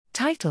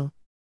Title: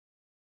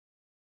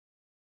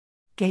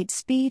 Gait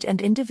speed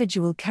and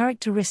individual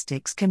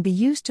characteristics can be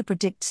used to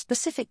predict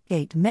specific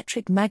gait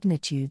metric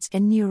magnitudes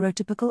in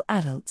neurotypical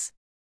adults.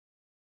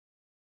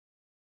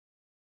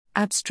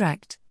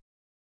 Abstract.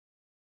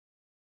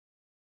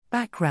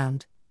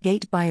 Background: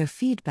 Gait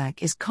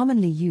biofeedback is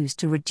commonly used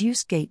to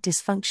reduce gait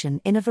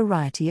dysfunction in a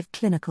variety of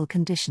clinical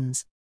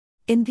conditions.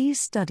 In these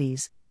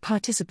studies,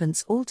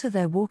 participants alter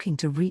their walking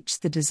to reach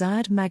the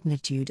desired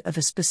magnitude of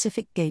a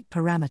specific gait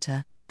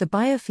parameter, the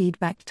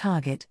biofeedback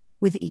target,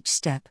 with each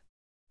step.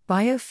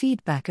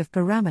 Biofeedback of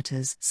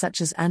parameters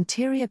such as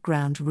anterior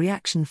ground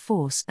reaction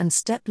force and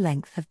step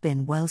length have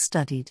been well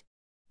studied.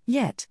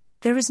 Yet,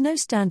 there is no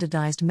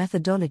standardized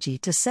methodology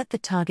to set the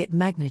target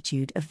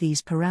magnitude of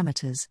these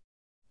parameters.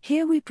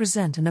 Here we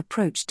present an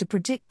approach to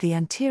predict the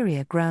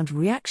anterior ground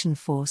reaction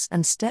force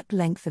and step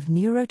length of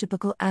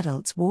neurotypical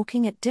adults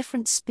walking at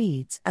different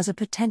speeds as a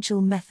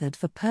potential method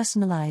for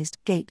personalized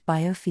gait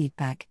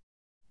biofeedback.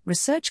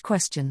 Research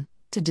question: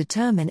 to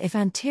determine if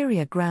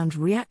anterior ground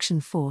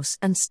reaction force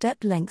and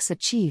step lengths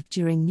achieved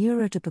during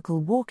neurotypical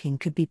walking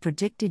could be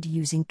predicted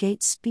using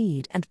gait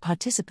speed and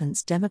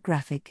participants'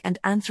 demographic and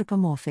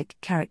anthropomorphic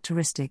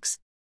characteristics.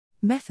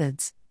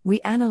 Methods: we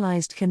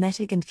analyzed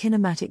kinetic and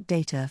kinematic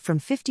data from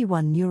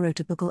 51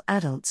 neurotypical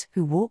adults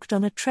who walked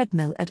on a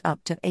treadmill at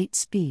up to 8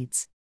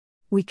 speeds.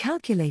 We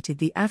calculated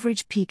the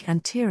average peak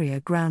anterior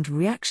ground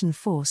reaction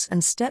force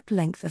and step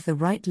length of the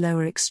right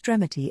lower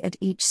extremity at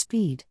each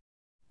speed.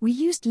 We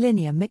used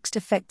linear mixed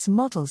effects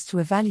models to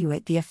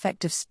evaluate the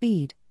effect of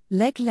speed,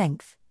 leg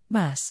length,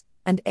 mass,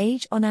 and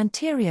age on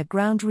anterior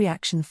ground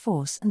reaction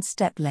force and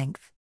step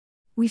length.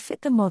 We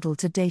fit the model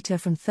to data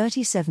from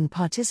 37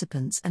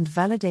 participants and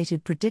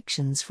validated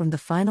predictions from the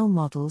final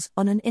models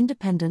on an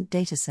independent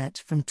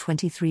dataset from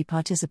 23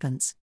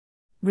 participants.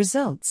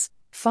 Results: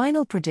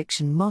 final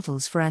prediction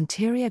models for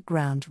anterior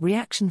ground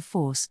reaction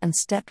force and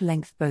step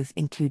length both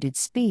included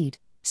speed,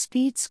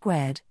 speed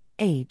squared,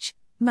 age,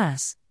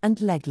 mass,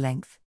 and leg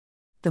length.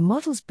 The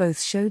models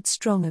both showed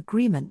strong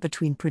agreement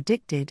between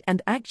predicted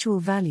and actual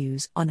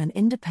values on an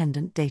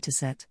independent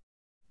dataset.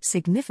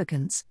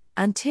 Significance: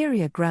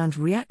 anterior ground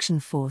reaction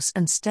force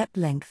and step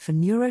length for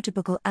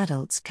neurotypical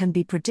adults can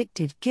be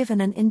predicted given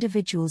an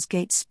individual's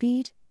gait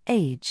speed,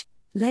 age,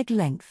 leg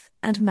length,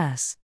 and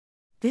mass.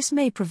 This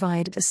may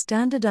provide a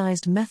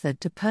standardized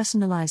method to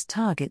personalize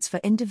targets for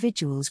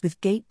individuals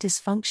with gait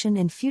dysfunction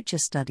in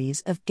future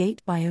studies of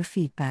gait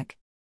biofeedback.